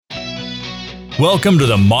Welcome to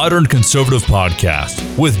the Modern Conservative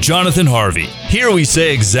Podcast with Jonathan Harvey. Here we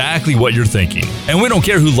say exactly what you're thinking, and we don't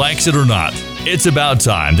care who likes it or not. It's about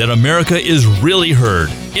time that America is really heard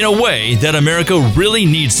in a way that America really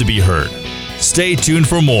needs to be heard. Stay tuned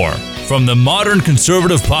for more from the Modern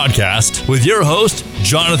Conservative Podcast with your host,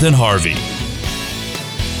 Jonathan Harvey.